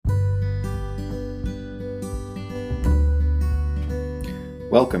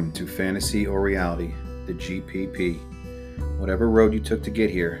Welcome to Fantasy or Reality, the GPP. Whatever road you took to get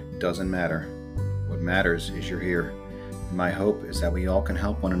here doesn't matter. What matters is you're here. My hope is that we all can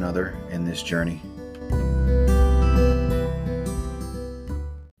help one another in this journey.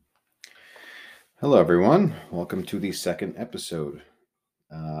 Hello, everyone. Welcome to the second episode.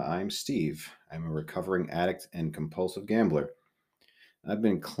 I'm Steve. I'm a recovering addict and compulsive gambler. I've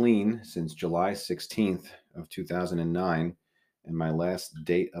been clean since July 16th of 2009, and my last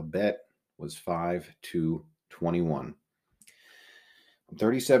date of bet was 5/2/21. I'm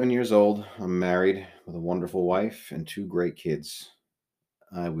 37 years old. I'm married with a wonderful wife and two great kids.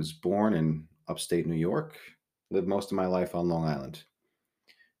 I was born in upstate New York, lived most of my life on Long Island,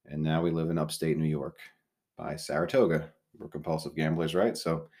 and now we live in upstate New York by Saratoga. We're compulsive gamblers, right?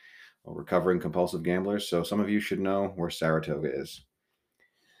 So, we're recovering compulsive gamblers. So, some of you should know where Saratoga is.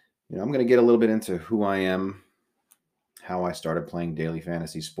 I'm going to get a little bit into who I am, how I started playing daily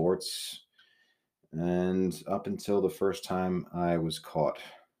fantasy sports, and up until the first time I was caught,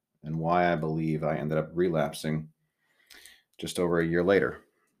 and why I believe I ended up relapsing just over a year later.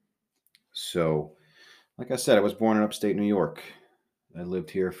 So, like I said, I was born in upstate New York. I lived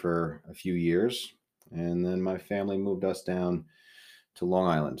here for a few years, and then my family moved us down to Long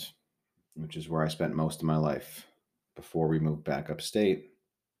Island, which is where I spent most of my life before we moved back upstate.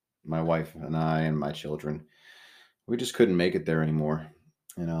 My wife and I and my children, we just couldn't make it there anymore.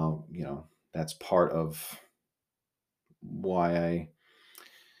 That's part of why I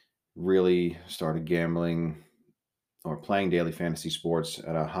really started gambling or playing daily fantasy sports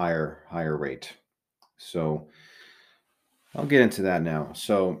at a higher rate. So I'll get into that now.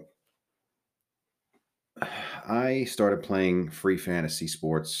 So I started playing free fantasy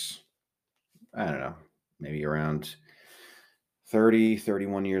sports, I don't know, maybe around 30,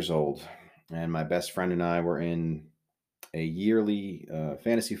 31 years old. And my best friend and I were in a yearly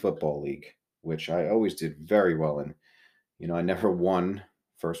fantasy football league, which I always did very well in. I never won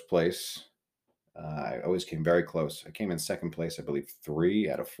first place. I always came very close. I came in second place, I believe, 3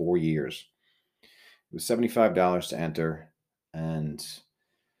 out of 4 years. It was $75 to enter. And,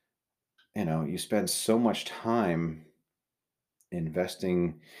 you spend so much time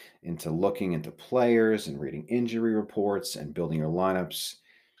investing into looking into players and reading injury reports and building your lineups,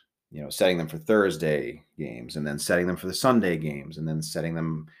 setting them for Thursday games and then setting them for the Sunday games and then setting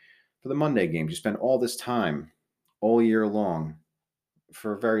them for the Monday games. You spend all this time all year long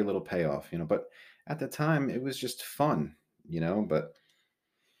for very little payoff, but at the time it was just fun, but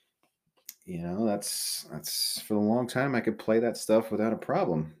that's for a long time I could play that stuff without a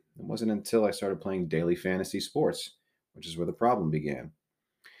problem. It wasn't until I started playing daily fantasy sports, which is where the problem began.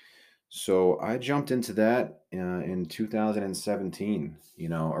 So I jumped into that in 2017.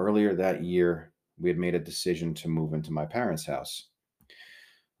 Earlier that year, we had made a decision to move into my parents' house.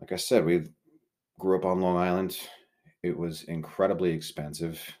 Like I said, we grew up on Long Island. It was incredibly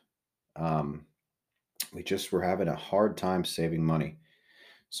expensive. We just were having a hard time saving money.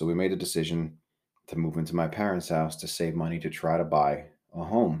 So we made a decision to move into my parents' house to save money to try to buy a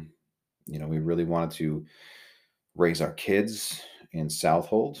home. We really wanted to raise our kids in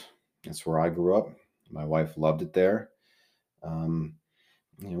Southold. That's where I grew up. My wife loved it there.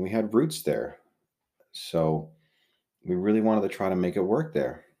 We had roots there. So we really wanted to try to make it work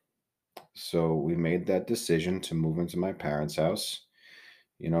there. So we made that decision to move into my parents' house,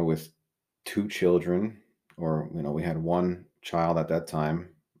 with two children, or, we had one child at that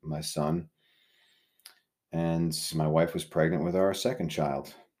time, my son, and my wife was pregnant with our second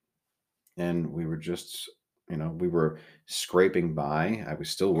child. And we were just, we were scraping by. I was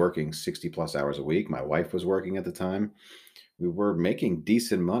still working 60 plus hours a week. My wife was working at the time. We were making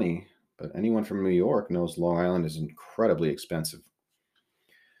decent money, but anyone from New York knows Long Island is incredibly expensive.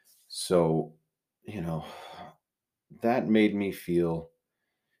 So, that made me feel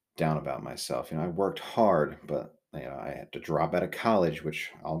down about myself. I worked hard, but I had to drop out of college,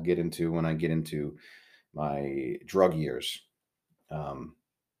 which I'll get into when I get into my drug years.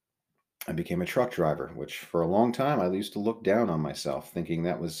 I became a truck driver, which for a long time I used to look down on myself, thinking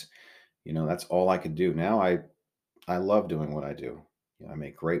that was, that's all I could do. Now I love doing what I do. I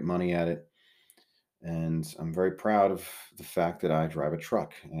make great money at it, and I'm very proud of the fact that I drive a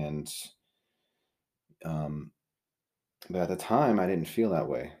truck. And but at the time, I didn't feel that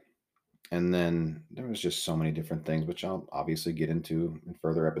way. And then there was just so many different things, which I'll obviously get into in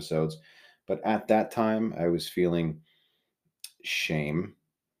further episodes. But at that time, I was feeling shame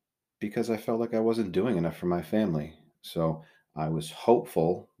because I felt like I wasn't doing enough for my family. So I was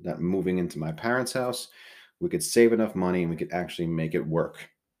hopeful that moving into my parents' house, we could save enough money and we could actually make it work.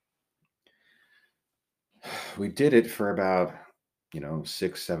 We did it for about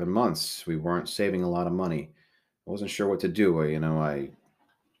 6, 7 months. We weren't saving a lot of money. I wasn't sure what to do.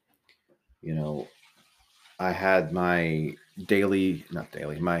 You know, I had my daily, not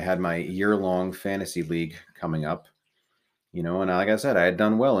daily, my had my year-long fantasy league coming up, and like I said, I had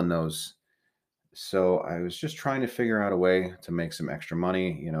done well in those. So I was just trying to figure out a way to make some extra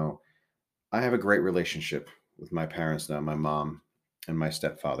money. I have a great relationship with my parents now, my mom and my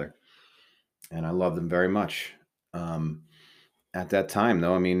stepfather, and I love them very much. Um, at that time,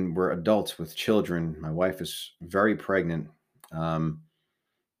 though, I mean, we're adults with children. My wife is very pregnant. Um,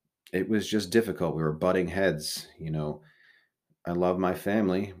 it was just difficult. We were butting heads. I love my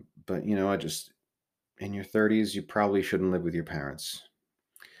family, but I just in your 30s, you probably shouldn't live with your parents.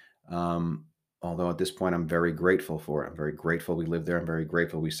 Um, although at this point, I'm very grateful for it. I'm very grateful we lived there. I'm very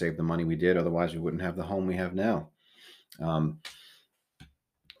grateful we saved the money we did. Otherwise, we wouldn't have the home we have now. Um,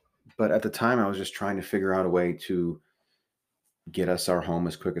 but at the time, I was just trying to figure out a way to get us our home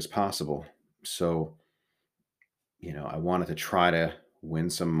as quick as possible. So, I wanted to try to win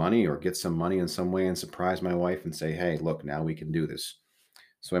some money or get some money in some way and surprise my wife and say, hey, look, now we can do this.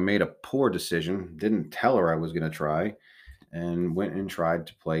 So I made a poor decision, didn't tell her I was going to try, and went and tried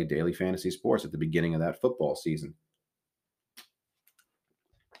to play daily fantasy sports at the beginning of that football season.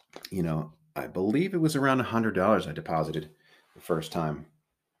 I believe it was around $100 I deposited the first time.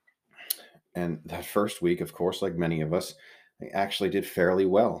 And that first week, of course, like many of us, I actually did fairly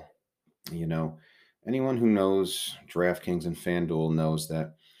well. You know, Anyone who knows DraftKings and FanDuel knows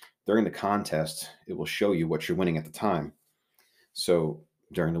that during the contest, it will show you what you're winning at the time. So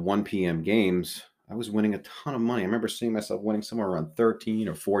during the 1 p.m. games, I was winning a ton of money. I remember seeing myself winning somewhere around $13,000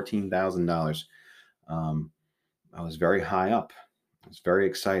 or $14,000. Um, I was very high up. I was very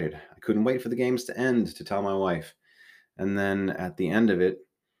excited. I couldn't wait for the games to end to tell my wife. And then at the end of it,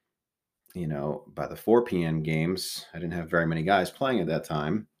 by the 4 p.m. games, I didn't have very many guys playing at that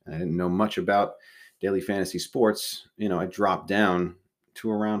time. And I didn't know much about daily fantasy sports. I dropped down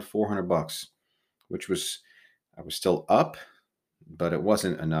to around $400, which was, I was still up, but it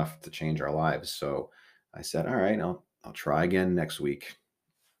wasn't enough to change our lives. So I said, all right, I'll try again next week.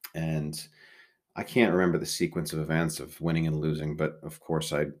 And I can't remember the sequence of events of winning and losing, but of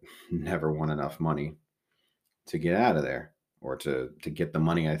course I never won enough money to get out of there or to get the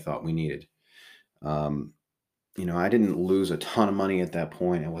money I thought we needed. Um, I didn't lose a ton of money at that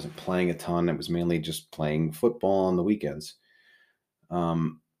point. I wasn't playing a ton. It was mainly just playing football on the weekends.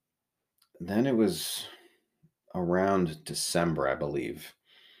 Um, then it was around December, I believe,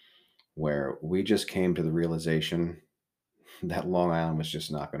 where we just came to the realization that Long Island was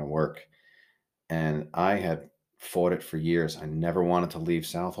just not going to work. And I had fought it for years. I never wanted to leave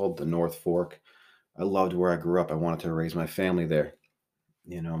Southold, the North Fork. I loved where I grew up. I wanted to raise my family there.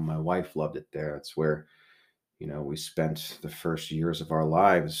 My wife loved it there. It's where, we spent the first years of our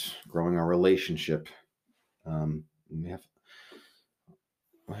lives growing our relationship. We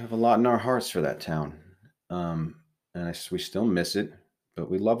have a lot in our hearts for that town. We still miss it,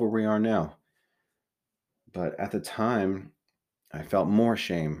 but we love where we are now. But at the time, I felt more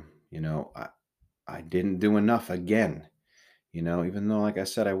shame. I didn't do enough again. Even though, like I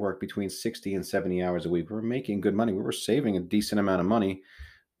said, I worked between 60 and 70 hours a week, we were making good money. We were saving a decent amount of money,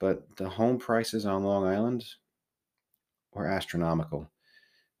 but the home prices on Long Island were astronomical.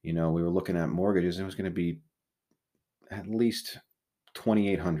 We were looking at mortgages, and it was going to be at least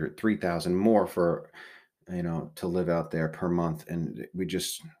 2,800, 3,000 more for, to live out there per month. And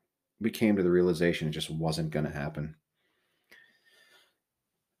we came to the realization it just wasn't going to happen.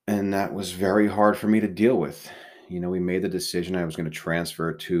 And that was very hard for me to deal with. We made the decision I was going to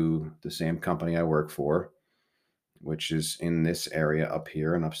transfer to the same company I work for, which is in this area up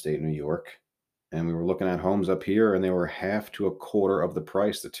here in upstate New York. And we were looking at homes up here, and they were half to a quarter of the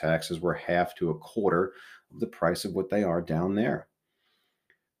price. The taxes were half to a quarter of the price of what they are down there.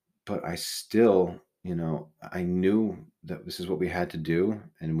 But I still, I knew that this is what we had to do.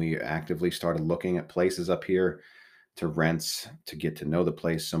 And we actively started looking at places up here to rent to get to know the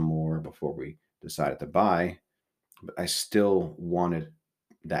place some more before we decided to buy. But I still wanted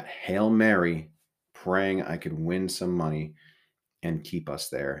that Hail Mary, praying I could win some money and keep us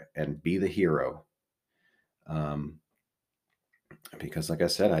there and be the hero. Um, because, like I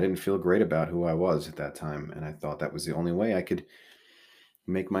said, I didn't feel great about who I was at that time. And I thought that was the only way I could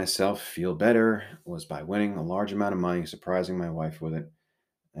make myself feel better was by winning a large amount of money, surprising my wife with it,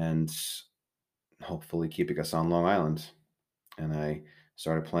 and hopefully keeping us on Long Island. And I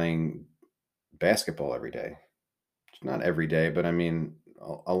started playing basketball every day. Not every day, but I mean,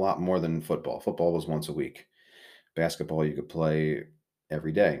 a lot more than football. Football was once a week. Basketball, you could play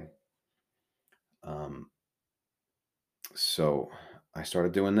every day. Um, So I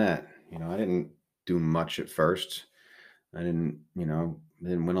started doing that. I didn't do much at first. I didn't win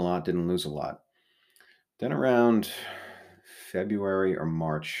a lot, didn't lose a lot. Then around February or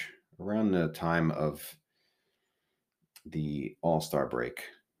March, around the time of the All-Star break,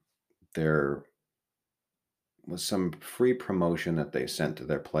 there was some free promotion that they sent to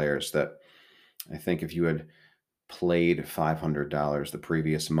their players that I think if you had played $500 the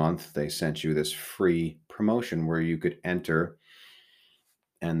previous month, they sent you this free promotion where you could enter,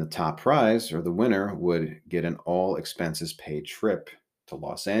 and the top prize or the winner would get an all expenses paid trip to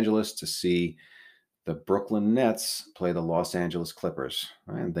Los Angeles to see the Brooklyn Nets play the Los Angeles Clippers.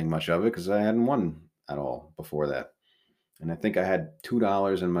 I didn't think much of it because I hadn't won at all before that. And I think I had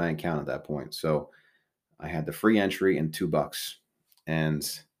 $2 in my account at that point. So I had the free entry and $2.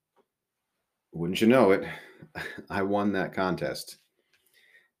 And wouldn't you know it, I won that contest.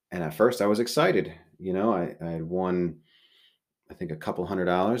 And at first I was excited. I had won, I think, a couple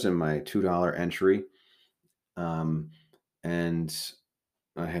 $100 in my $2 entry. Um, and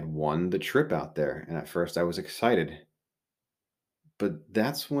I had won the trip out there. And at first I was excited. But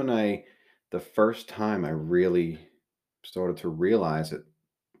that's when the first time I really started to realize it.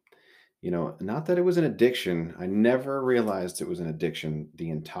 Not that it was an addiction. I never realized it was an addiction the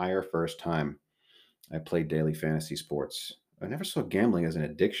entire first time I played daily fantasy sports. I never saw gambling as an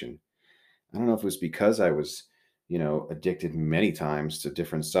addiction. I don't know if it was because I was, addicted many times to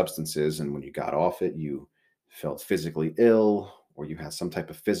different substances. And when you got off it, you felt physically ill or you had some type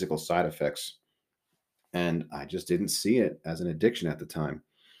of physical side effects. And I just didn't see it as an addiction at the time.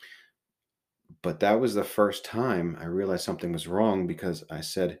 But that was the first time I realized something was wrong because I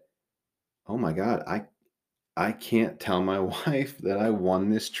said, "Oh my God, I can't tell my wife that I won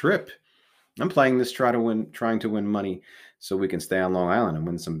this trip. I'm playing this trying to win money so we can stay on Long Island and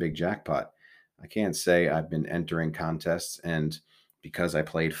win some big jackpot. I can't say I've been entering contests and because I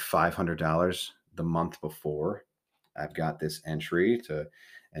played $500 the month before, I've got this entry to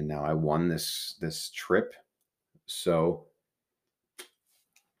and now I won this trip. So,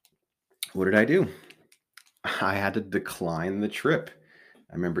 what did I do? I had to decline the trip.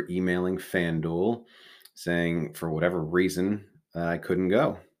 I remember emailing FanDuel saying for whatever reason I couldn't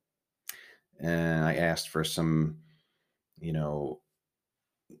go. And I asked for you know,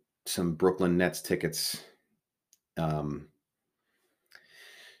 some Brooklyn Nets tickets, um,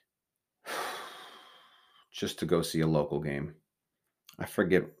 just to go see a local game. I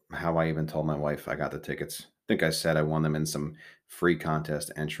forget how I even told my wife I got the tickets. I think I said I won them in some free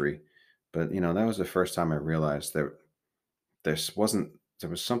contest entry. But, that was the first time I realized that this wasn't, there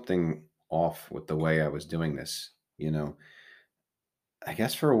was something off with the way I was doing this. I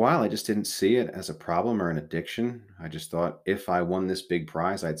guess for a while I just didn't see it as a problem or an addiction. I just thought if I won this big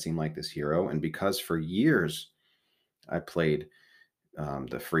prize, I'd seem like this hero. And because for years I played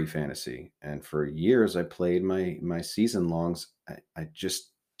the free fantasy, and for years I played my season longs, I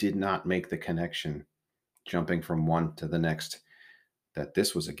just did not make the connection jumping from one to the next that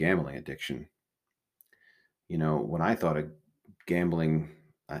this was a gambling addiction. When I thought of gambling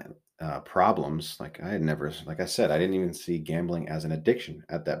uh, problems, like I had never, like I said, I didn't even see gambling as an addiction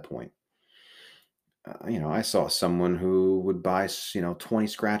at that point. I saw someone who would buy, 20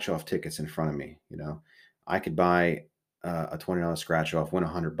 scratch off tickets in front of me. I could buy a $20 scratch off, win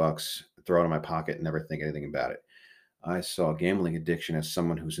 $100, throw it in my pocket, and never think anything about it. I saw gambling addiction as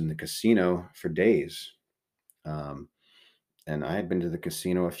someone who's in the casino for days. Um, and I had been to the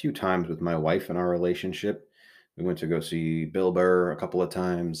casino a few times with my wife in our relationship. We went to go see Bill Burr a couple of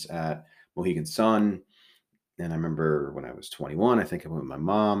times at Mohegan Sun. And I remember when I was 21, I think I went with my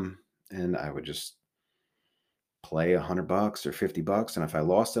mom, and I would just play $100 or $50, and if I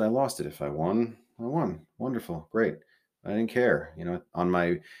lost it, I lost it. If I won, I won. Wonderful, great. I didn't care. On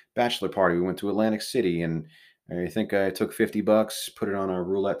my bachelor party, we went to Atlantic City, and I think I took $50, put it on a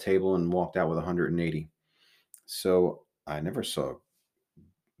roulette table, and walked out with 180. So I never saw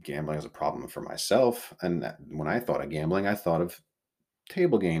gambling as a problem for myself. And when I thought of gambling, I thought of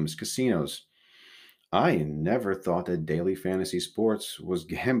table games, casinos. I never thought that daily fantasy sports was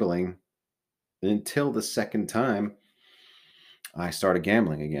gambling until the second time I started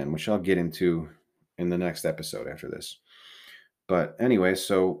gambling again, which I'll get into in the next episode after this. But anyway,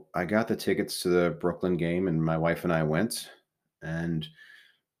 so I got the tickets to the Brooklyn game, and my wife and I went, and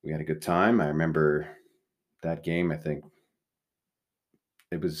we had a good time. I remember that game. I think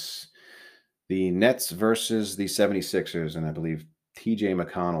it was the Nets versus the 76ers, and I believe TJ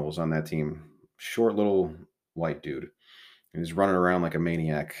McConnell was on that team. Short little white dude. He was running around like a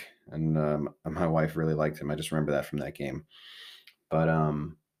maniac, and my wife really liked him. I just remember that from that game. But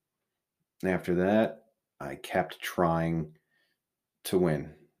after that, I kept trying to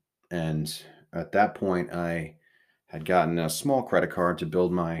win. And at that point, I had gotten a small credit card to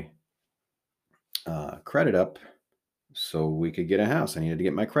build my credit up so we could get a house. I needed to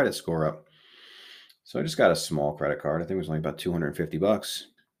get my credit score up. So I just got a small credit card. I think it was only about 250 bucks.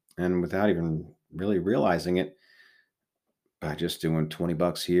 And without even really realizing it, by just doing 20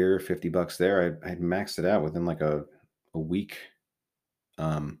 bucks here, 50 bucks there, I maxed it out within like a week.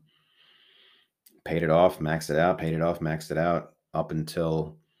 Um, Paid it off, maxed it out, paid it off, maxed it out up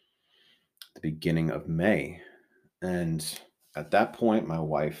until the beginning of May. And at that point, my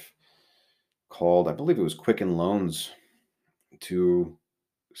wife called, I believe it was Quicken Loans, to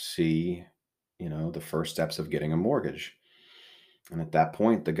see, the first steps of getting a mortgage. And at that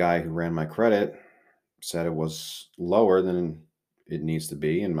point, the guy who ran my credit said it was lower than it needs to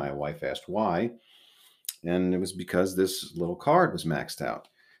be. And my wife asked why. And it was because this little card was maxed out.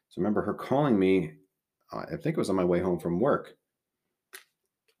 So I remember her calling me, I think it was on my way home from work.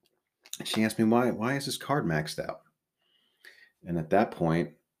 She asked me, why is this card maxed out? And at that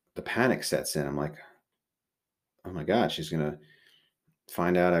point, the panic sets in. I'm like, oh my God, she's going to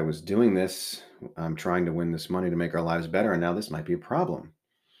find out I was doing this. I'm trying to win this money to make our lives better. And now this might be a problem.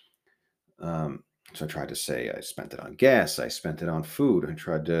 So I tried to say I spent it on gas. I spent it on food. I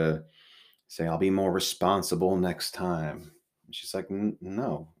tried to say I'll be more responsible next time. And she's like,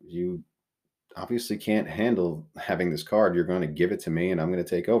 no, you obviously can't handle having this card. You're going to give it to me and I'm going to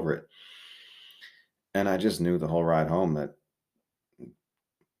take over it. And I just knew the whole ride home that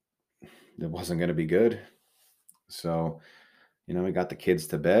it wasn't going to be good. So, we got the kids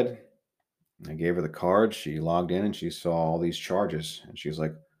to bed. I gave her the card. She logged in and she saw all these charges. And she was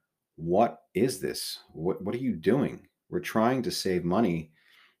like, what is this? What are you doing? We're trying to save money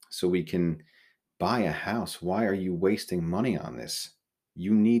so we can buy a house. Why are you wasting money on this?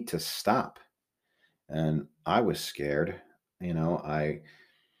 You need to stop. And I was scared. I,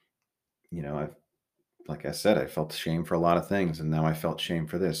 I, like I said, I felt shame for a lot of things. And now I felt shame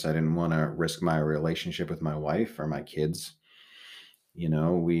for this. I didn't want to risk my relationship with my wife or my kids.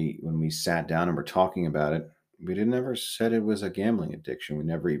 When we sat down and were talking about it, we didn't ever said it was a gambling addiction. We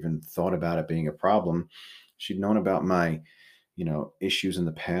never even thought about it being a problem. She'd known about my, issues in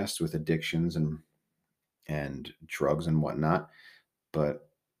the past with addictions and drugs and whatnot. But,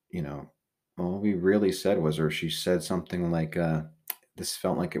 all we really said was, or she said something like, this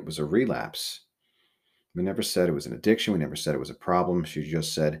felt like it was a relapse. We never said it was an addiction. We never said it was a problem. She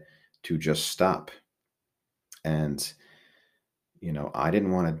just said to just stop. And, I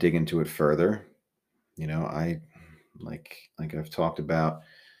didn't want to dig into it further. I like I've talked about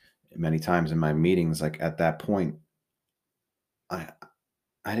many times in my meetings, like at that point, I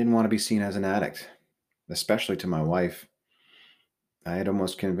I didn't want to be seen as an addict, especially to my wife. I had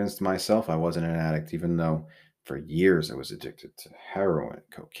almost convinced myself I wasn't an addict, even though for years I was addicted to heroin,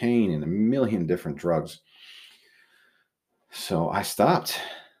 cocaine, and a million different drugs. So I stopped.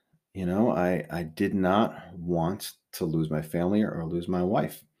 I did not want to lose my family or lose my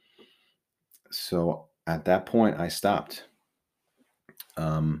wife. So at that point, I stopped.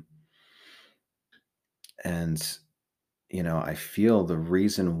 Um, and I feel the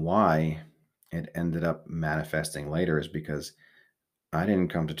reason why it ended up manifesting later is because I didn't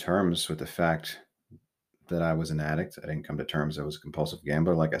come to terms with the fact that I was an addict. I didn't come to terms I was a compulsive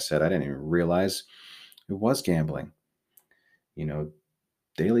gambler. Like I said, I didn't even realize it was gambling. You know,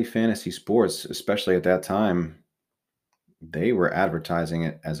 daily fantasy sports, especially at that time, they were advertising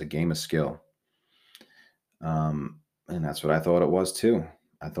it as a game of skill. And that's what I thought it was too.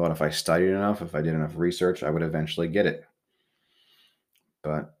 I thought if I studied enough, if I did enough research, I would eventually get it.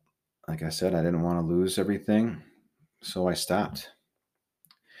 But like I said, I didn't want to lose everything, so I stopped.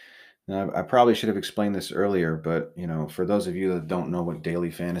 Now, I probably should have explained this earlier, but for those of you that don't know what daily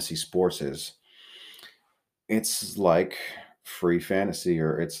fantasy sports is, it's like free fantasy,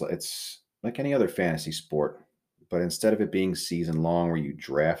 or it's like any other fantasy sport, but instead of it being season long, where you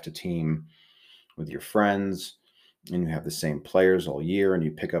draft a team with your friends and you have the same players all year, and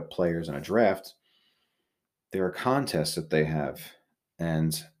you pick up players in a draft, there are contests that they have,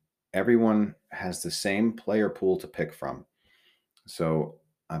 and everyone has the same player pool to pick from. So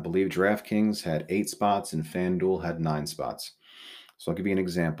I believe DraftKings had 8 spots and FanDuel had 9 spots. So I'll give you an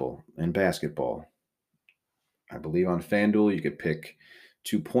example. In basketball, I believe on FanDuel you could pick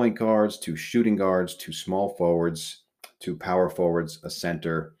 2 point guards, 2 shooting guards, 2 small forwards, 2 power forwards, a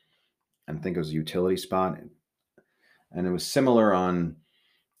center, and I think it was a utility spot. And it was similar on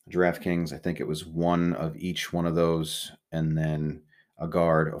DraftKings. I think it was one of each one of those, and then a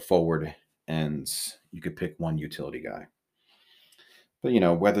guard, a forward, and you could pick one utility guy. But,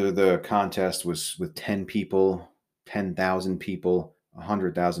 whether the contest was with 10 people, 10,000 people,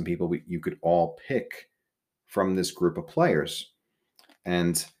 100,000 people, you could all pick from this group of players.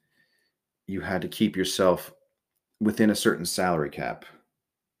 And you had to keep yourself within a certain salary cap.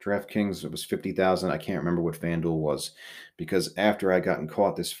 DraftKings, it was 50,000. I can't remember what FanDuel was, because after I gotten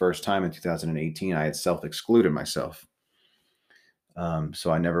caught this first time in 2018, I had self-excluded myself.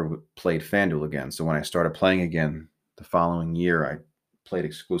 So I never played FanDuel again. So when I started playing again the following year, I played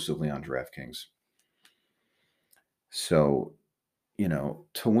exclusively on DraftKings. So,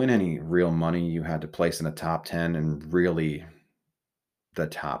 to win any real money, you had to place in the top 10 and really the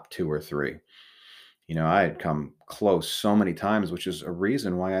top two or three. I had come close so many times, which is a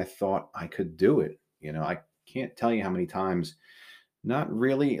reason why I thought I could do it. I can't tell you how many times, not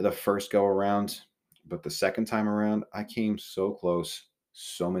really the first go around, but the second time around, I came so close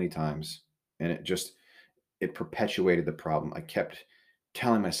so many times. And it perpetuated the problem. I kept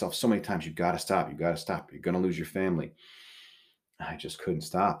telling myself so many times, you got to stop, you got to stop, you're going to lose your family. I just couldn't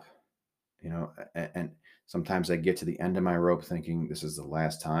stop, and sometimes I get to the end of my rope thinking this is the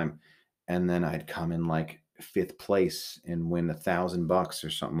last time. And then I'd come in like fifth place and win $1,000 or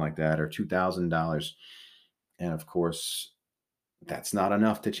something like that, or $2,000. And of course, that's not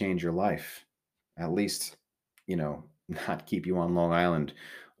enough to change your life. At least, not keep you on Long Island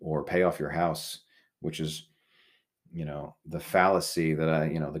or pay off your house, which is, the fallacy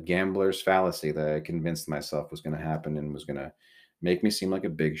that the gambler's fallacy that I convinced myself was going to happen and was going to make me seem like a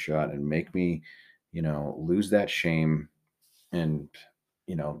big shot and make me, lose that shame and,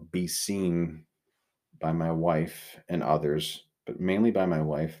 be seen by my wife and others, but mainly by my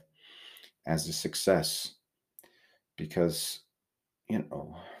wife, as a success. Because, I'm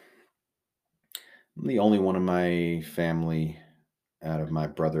the only one in my family out of my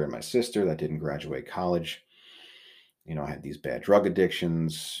brother and my sister that didn't graduate college. I had these bad drug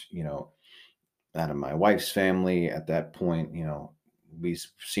addictions, out of my wife's family at that point, we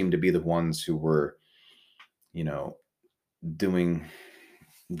seemed to be the ones who were, you know, doing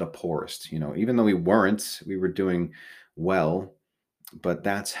the poorest, even though we were doing well, but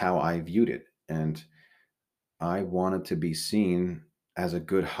that's how I viewed it. And I wanted to be seen as a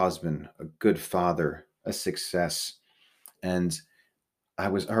good husband, a good father, a success. And I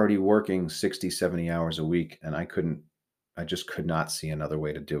was already working 60, 70 hours a week, and I just could not see another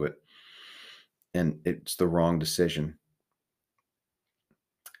way to do it. And it's the wrong decision.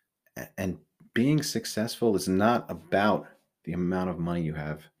 And being successful is not about the amount of money you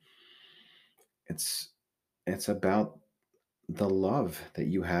have. It's it's about the love that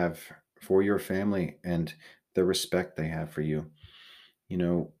you have for your family and the respect they have for you. You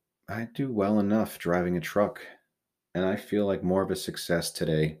know, I do well enough driving a truck, and I feel like more of a success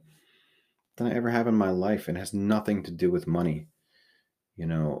today than I ever have in my life, and has nothing to do with money.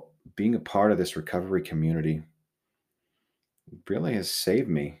 Being a part of this recovery community really has saved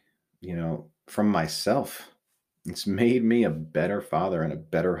me, from myself. It's made me a better father and a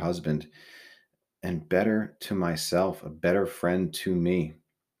better husband and better to myself, a better friend to me.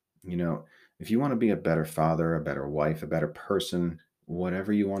 You know, if you want to be a better father, a better wife, a better person,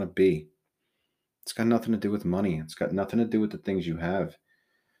 whatever you want to be, it's got nothing to do with money. It's got nothing to do with the things you have.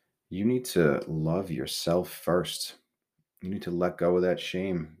 You need to love yourself first. You need to let go of that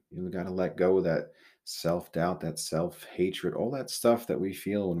shame. You got to let go of that self doubt, that self hatred, all that stuff that we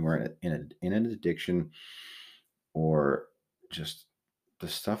feel when we're in an addiction, or just the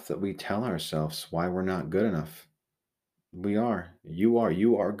stuff that we tell ourselves why we're not good enough. We are. You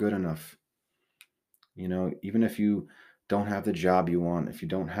are good enough. Even if you don't have the job you want, if you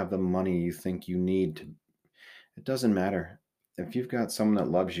don't have the money you think you need to, it doesn't matter. If you've got someone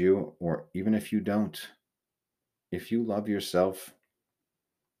that loves you, or even if you don't, if you love yourself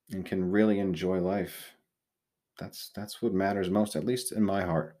and can really enjoy life, that's what matters most, at least in my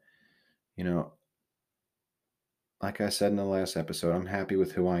heart. You know, like I said in the last episode, I'm happy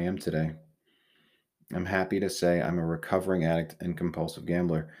with who I am today. I'm happy to say I'm a recovering addict and compulsive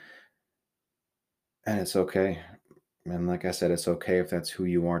gambler, and it's okay. And like I said, it's okay if that's who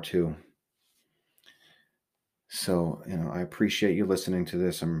you are too. So, I appreciate you listening to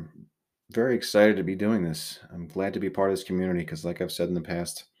this. I'm very excited to be doing this. I'm glad to be part of this community because, like I've said in the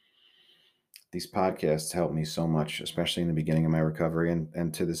past, these podcasts helped me so much, especially in the beginning of my recovery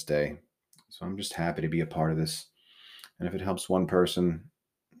and to this day. So I'm just happy to be a part of this. And if it helps one person,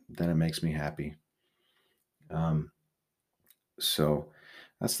 then it makes me happy. Um, so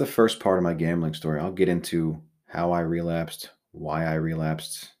that's the first part of my gambling story. I'll get into how I relapsed, why I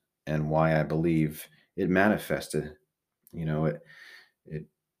relapsed, and why I believe it manifested. You know, it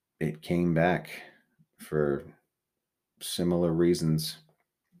it came back for similar reasons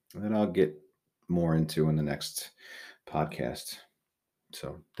that I'll get more into in the next podcast.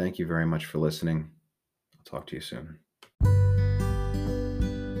 So thank you very much for listening. I'll talk to you soon.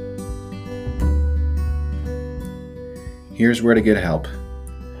 Here's where to get help.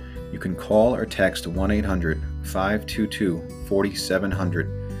 You can call or text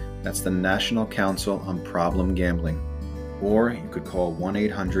 1-800-522-4700. That's the National Council on Problem Gambling. Or you could call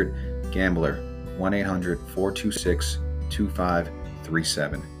 1-800-GAMBLER,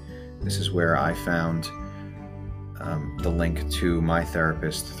 1-800-426-2537. This is where I found the link to my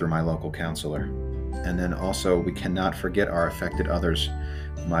therapist through my local counselor. And then also, we cannot forget our affected others.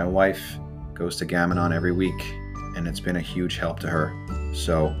 My wife goes to Gam-Anon every week, and it's been a huge help to her.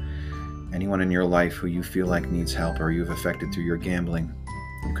 So anyone in your life who you feel like needs help or you've affected through your gambling,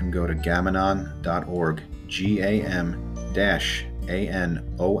 you can go to gamanon.org,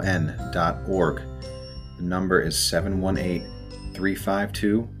 GAM-ANON.org. The number is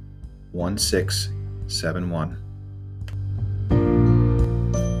 718-352-1671.